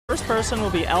First person will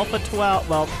be Alpha 12.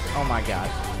 Well, oh my god.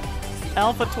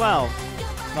 Alpha 12.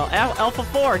 Well, Alpha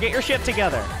 4, get your shit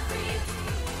together.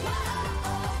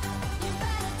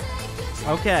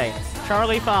 Okay,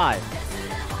 Charlie 5.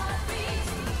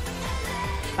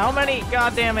 How many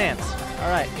goddamn ants?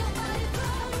 Alright.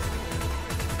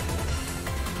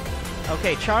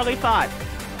 Okay, Charlie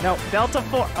 5. No, Delta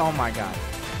 4. Oh my god.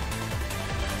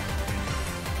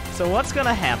 So what's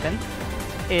gonna happen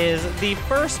is the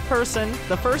first person,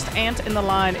 the first ant in the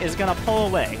line is gonna pull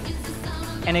away.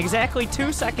 And exactly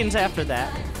 2 seconds after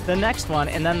that, the next one,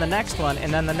 and then the next one,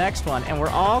 and then the next one, and we're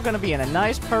all gonna be in a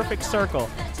nice perfect circle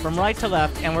from right to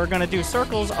left, and we're gonna do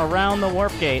circles around the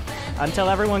warp gate until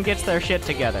everyone gets their shit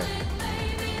together.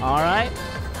 Alright?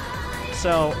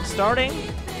 So, starting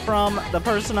from the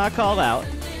person I called out,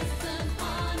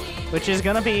 which is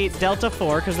gonna be Delta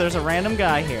 4, because there's a random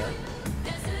guy here.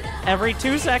 Every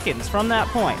 2 seconds from that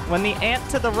point, when the ant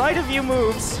to the right of you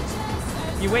moves,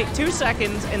 you wait 2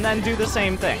 seconds and then do the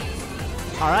same thing.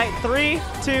 Alright, 3,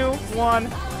 2, 1,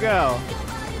 go.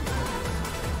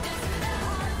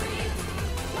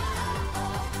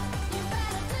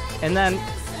 And then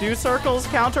do circles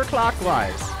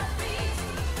counterclockwise.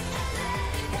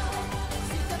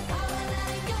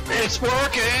 It's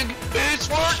working! It's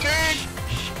working!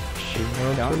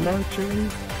 Don't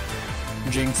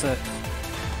jinx it.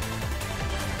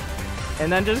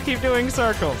 And then just keep doing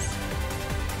circles.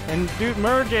 And do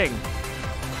merging.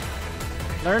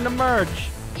 Learn to merge.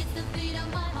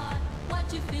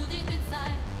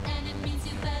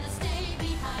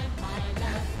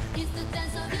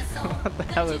 What the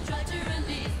hell is...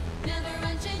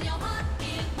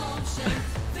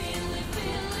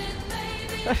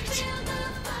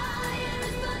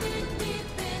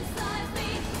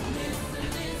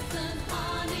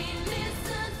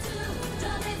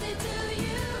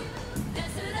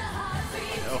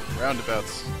 Oh,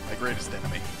 roundabouts, my greatest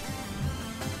enemy.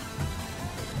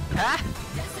 Huh?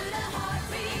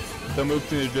 Don't move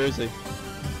to New Jersey.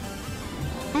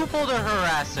 Who pulled a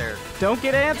harasser? Don't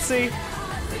get antsy.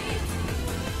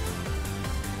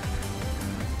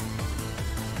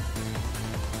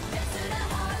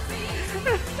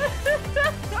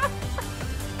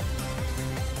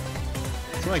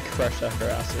 It's my crush after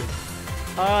acid.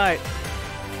 Alright.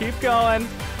 Keep going.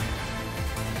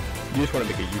 You just want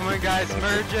to make a YouTube Come on, guys, video.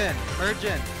 merge in. Merge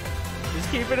in. Just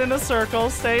keep it in a circle.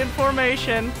 Stay in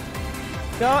formation.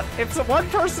 Don't. If one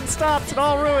person stops, it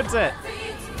all ruins it.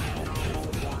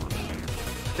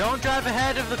 Don't drive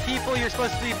ahead of the people you're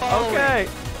supposed to be following. Okay.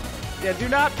 Yeah, do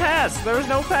not pass. There's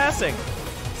no passing.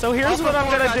 So here's what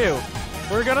I'm gonna do.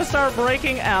 We're gonna start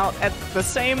breaking out at the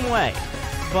same way.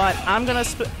 But I'm gonna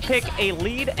pick a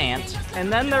lead ant,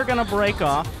 and then they're gonna break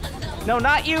off. No,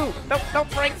 not you! Don't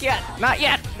break yet! Not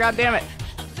yet! God damn it!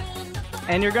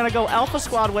 And you're gonna go Alpha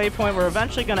Squad waypoint. We're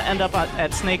eventually gonna end up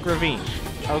at Snake Ravine.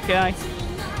 Okay?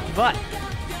 But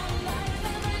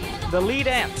the lead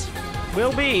ant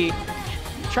will be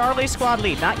Charlie Squad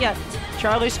lead. Not yet.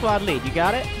 Charlie Squad lead. You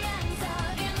got it?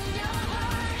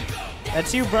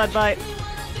 That's you, Breadbite.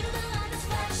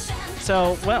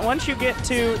 So once you get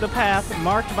to the path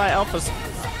marked by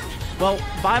well,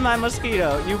 by my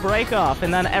mosquito, you break off,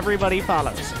 and then everybody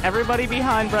follows. Everybody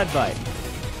behind Breadbite.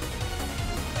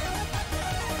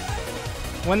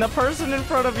 When the person in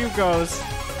front of you goes,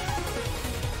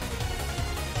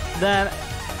 then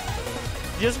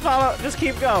just follow. Just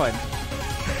keep going.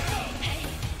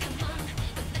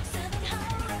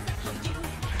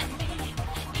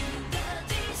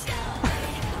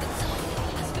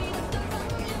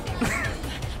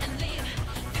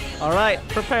 Alright,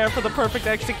 prepare for the perfect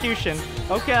execution.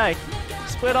 Okay,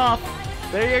 split off.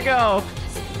 There you go.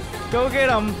 Go get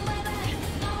them.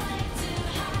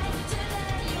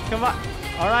 Come on.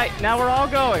 Alright, now we're all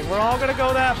going. We're all gonna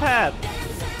go that path.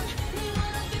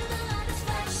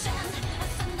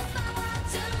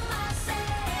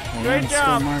 Great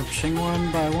job. Marching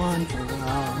one by one.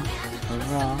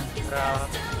 Hurrah, hurrah.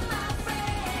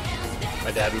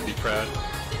 My dad would be proud.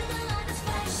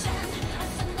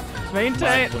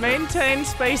 Maintain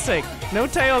spacing. No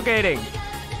tailgating.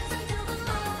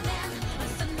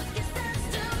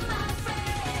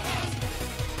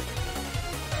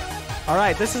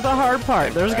 Alright, this is the hard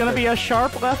part. There's gonna be a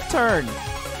sharp left turn.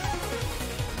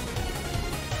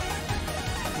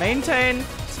 Maintain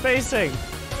spacing.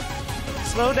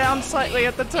 Slow down slightly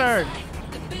at the turn.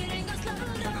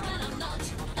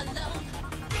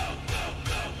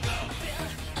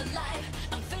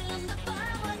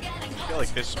 I feel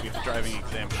like this would be the driving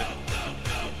exam.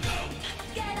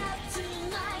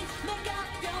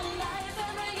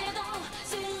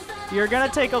 You're gonna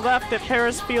take a left at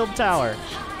Paris Field Tower.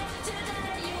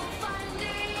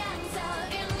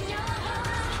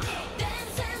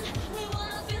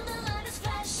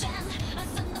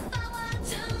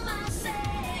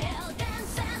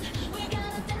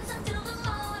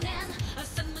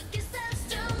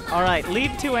 All right,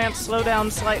 lead 2 ants, slow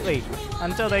down slightly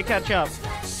until they catch up.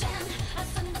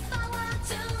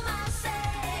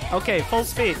 Okay, full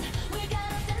speed.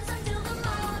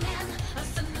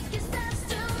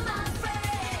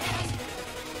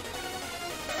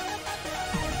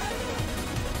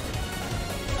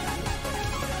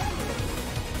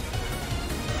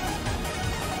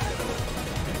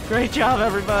 Great job,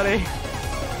 everybody.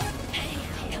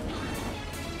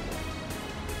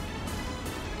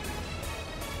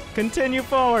 Continue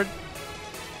forward.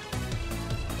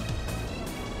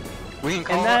 We can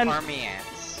call And then- up army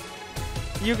ants.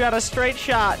 You got a straight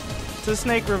shot to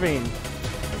Snake Ravine.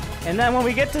 And then when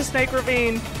we get to Snake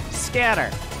Ravine,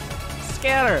 scatter.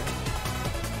 Scatter.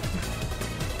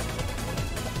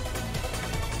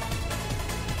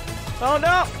 Oh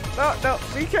no! No, no,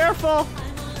 be careful!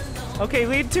 Okay,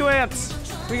 lead 2 ants.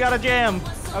 We got a jam.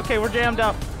 Okay, we're jammed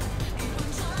up.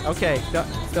 Okay,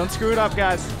 don't screw it up,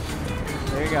 guys.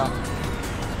 There you go.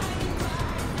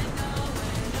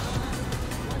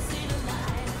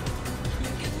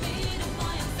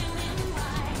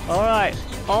 All right,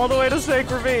 all the way to Snake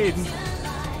Ravine.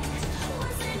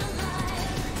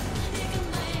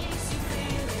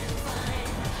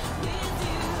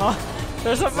 Oh,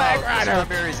 there's a mag rider.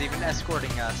 Strawberry is even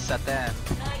escorting us at the end.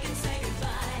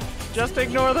 Just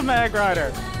ignore the mag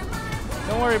rider.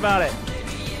 Don't worry about it.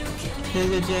 Here's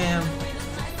a jam.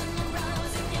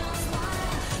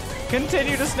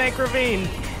 Continue to Snake Ravine.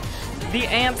 The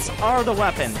ants are the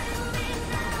weapon.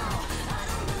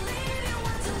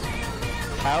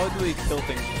 How do we kill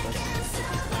things with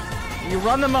this You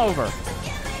run them over.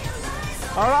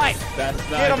 All right. That's not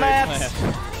Get a 'em, great ants.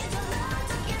 plan.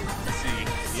 See,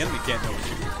 the enemy can't know what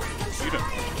you don't know.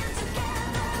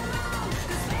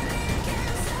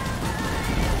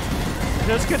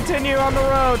 Just continue on the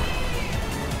road.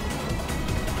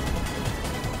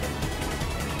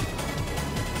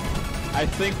 I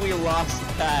think we lost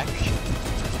the pack.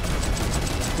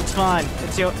 It's fine.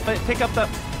 It's your pick up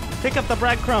the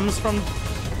breadcrumbs from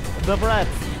the bread.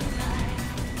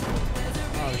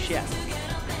 Oh shit.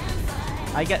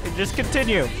 Just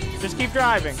continue. Just keep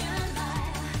driving.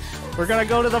 We're gonna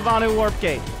go to the Vanu warp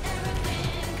gate.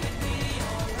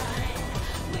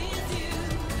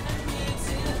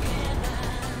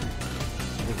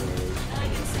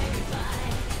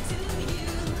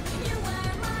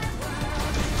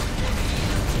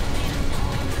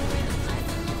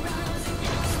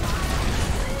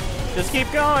 Just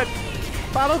keep going.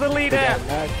 Follow the lead ant.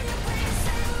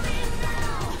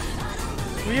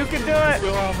 You can do it.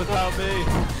 Go on without me.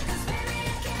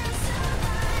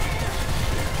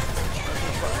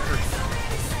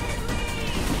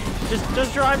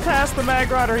 Just drive past the mag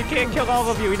rider. He can't kill all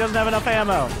of you. He doesn't have enough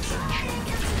ammo. The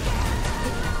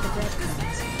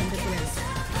breadcrumbs and the bread.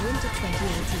 Winter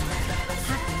 2018.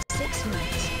 Happy 6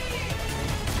 months.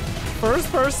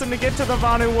 First person to get to the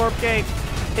Vanu warp gate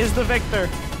is the victor.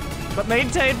 But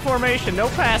maintain formation, no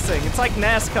passing. It's like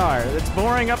NASCAR. It's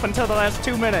boring up until the last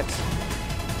 2 minutes.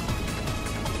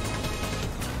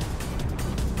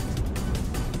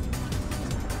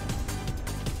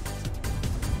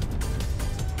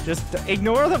 Just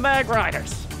ignore the mag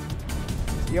riders.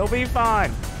 You'll be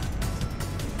fine.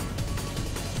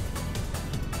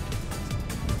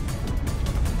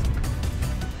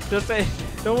 Just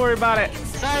don't worry about it.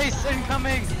 Nice,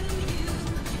 incoming!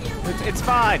 It's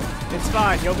fine. It's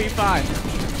fine. You'll be fine.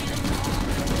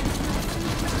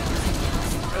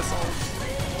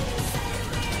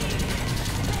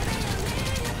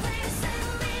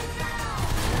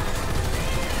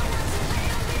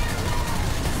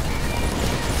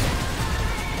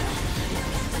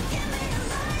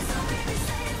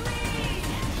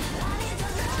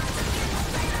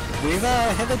 We've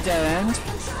hit the dead end.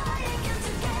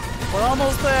 We're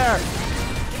almost there.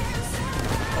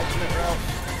 Alternate route.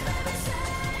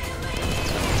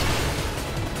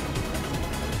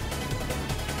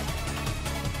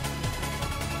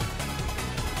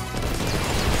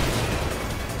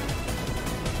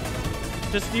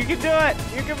 Just, you can do it.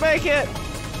 You can make it.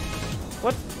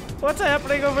 What's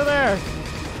happening over there?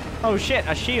 Oh shit,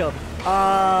 a shield.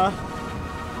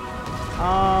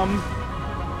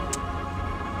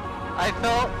 I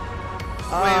fell.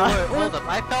 Wait, hold up.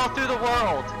 I fell through the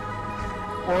world.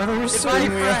 Orders Goodbye,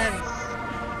 soon.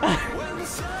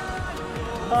 friends.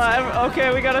 Okay,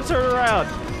 we gotta turn around.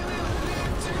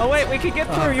 Oh wait, we can get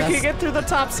through. You can get through the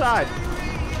top side.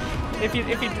 If you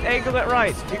angle it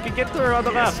right, you can get through on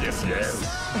the map. Yes,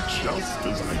 just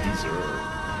as I deserve.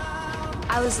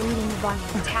 I was leading the volume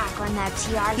attack on that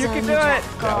TR You zone. can do it.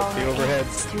 The overhead.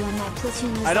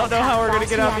 I don't know how we're gonna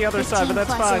get out the other side, but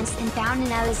that's fine. And found,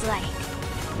 and I was like,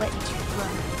 what did you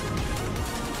run?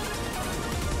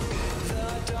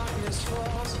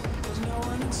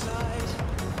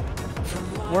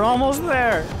 We're almost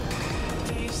there.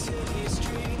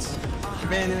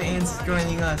 Random ants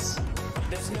joining us.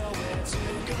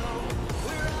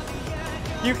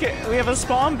 You can. We have a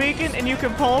spawn beacon, and you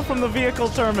can pull from the vehicle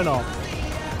terminal.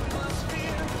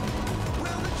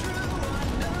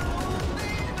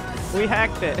 We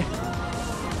hacked it.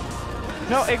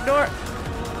 No, ignore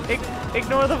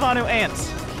the Vanu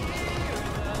ants.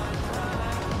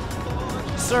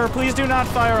 Sir, please do not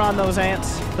fire on those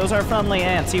ants. Those are friendly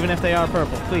ants, even if they are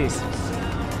purple. Please.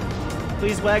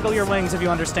 Please waggle your wings if you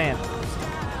understand.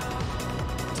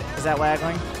 Is that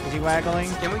waggling? Is he waggling?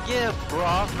 Can we get a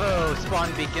Bravo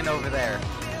spawn beacon over there?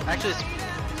 Actually,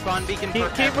 spawn beacon for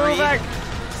Keep every... moving!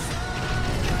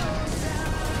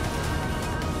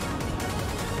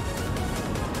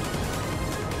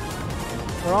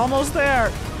 We're almost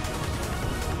there.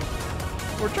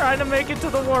 We're trying to make it to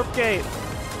the warp gate.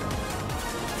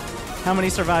 How many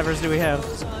survivors do we have?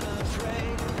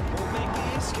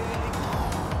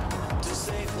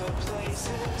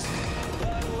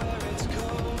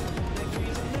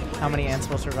 How many ants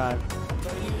will survive?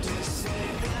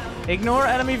 Ignore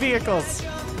enemy vehicles.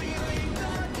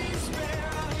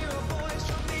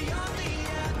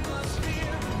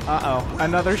 Uh-oh,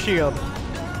 another shield.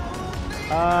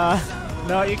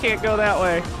 No, you can't go that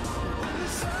way.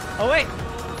 Oh, wait.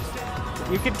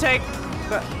 You can take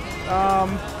the,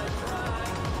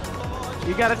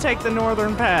 you gotta take the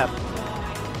northern path.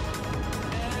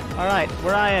 Alright,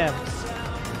 where I am.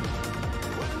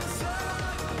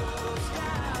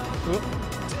 Oop.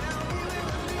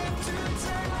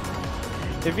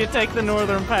 If you take the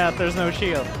northern path, there's no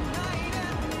shield.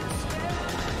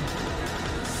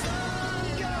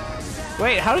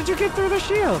 Wait, how did you get through the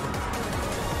shield?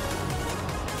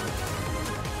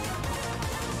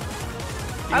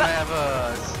 You might have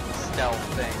a stealth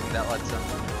thing that lets them...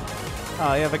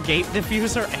 Oh, you have a gate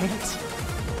diffuser ant?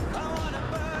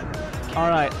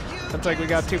 Alright, looks like we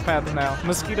got two paths now.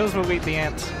 Mosquitoes will eat the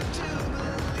ants.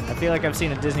 I feel like I've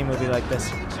seen a Disney movie like this.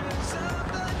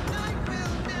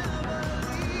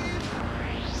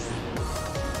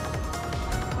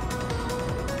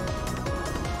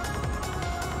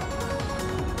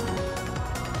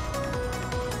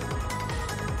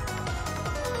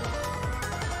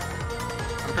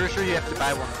 I'm pretty sure you have to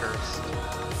buy one first.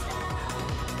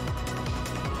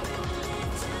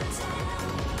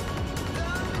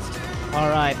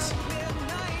 Alright.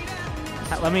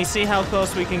 Let me see how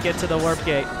close we can get to the warp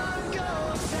gate.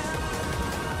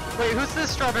 Wait, who's this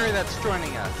strawberry that's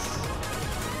joining us?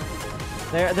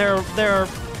 They're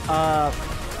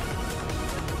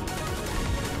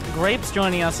grapes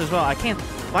joining us as well.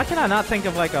 Why can I not think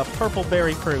of like a purple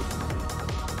berry fruit?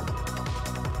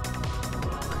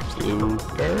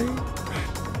 Blueberry?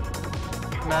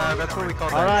 Nah, that's what we call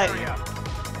that. Alright.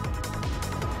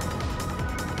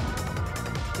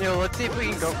 Yo, let's see if we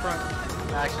can go from...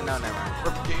 Actually, no, never mind.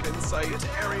 Warp gate in sight.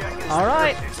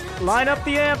 Alright. Line up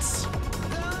the ants.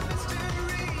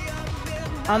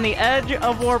 On the edge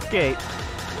of warp gate.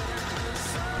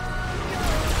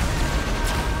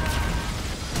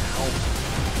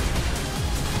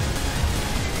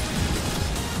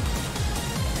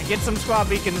 And get some squad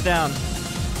beacons down.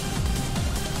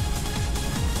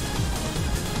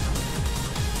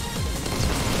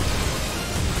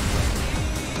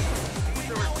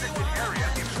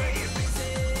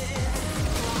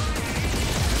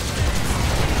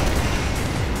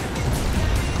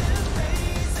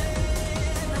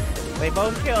 They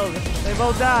both killed. They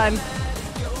both died.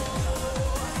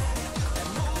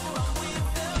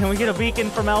 Can we get a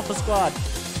beacon from Alpha Squad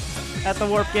at the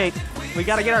warp gate? We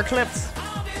gotta get our clips.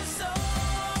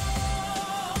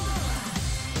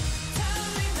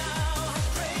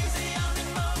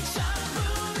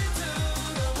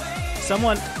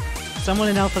 Someone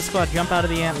in Alpha Squad jump out of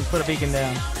the ant and put a beacon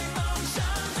down.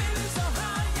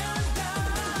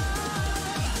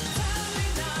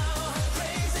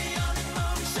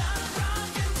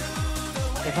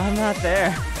 If I'm not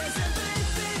there.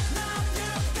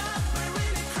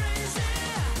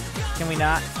 Can we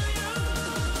not?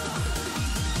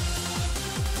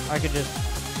 I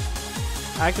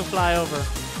could fly over.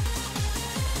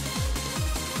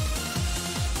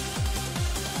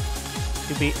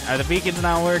 Are the beacons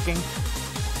not working?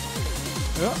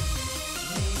 Oh.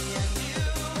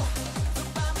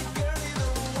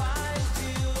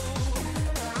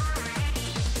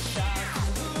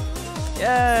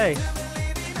 Yay!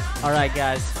 Alright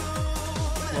guys,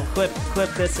 we'll clip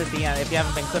this at the end if you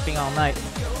haven't been clipping all night.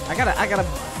 I gotta...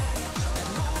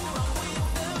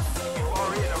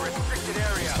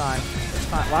 It's fine, it's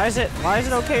fine. Why is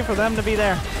it okay for them to be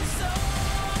there?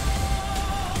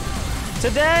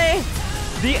 Today,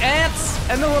 the ants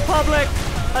and the Republic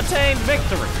attained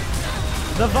victory.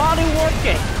 The Vanu warp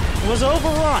gate was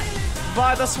overrun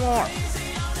by the Swarm.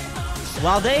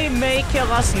 While they may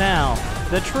kill us now,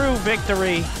 the true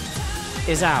victory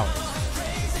is ours.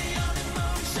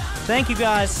 Thank you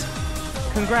guys.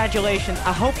 Congratulations.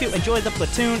 I hope you enjoyed the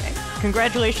platoon.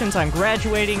 Congratulations on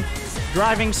graduating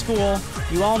driving school.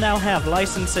 You all now have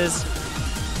licenses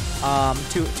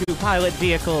to pilot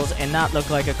vehicles and not look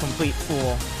like a complete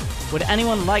fool. Would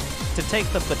anyone like to take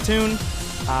the platoon?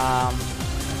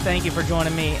 Thank you for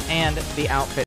joining me and the outfit.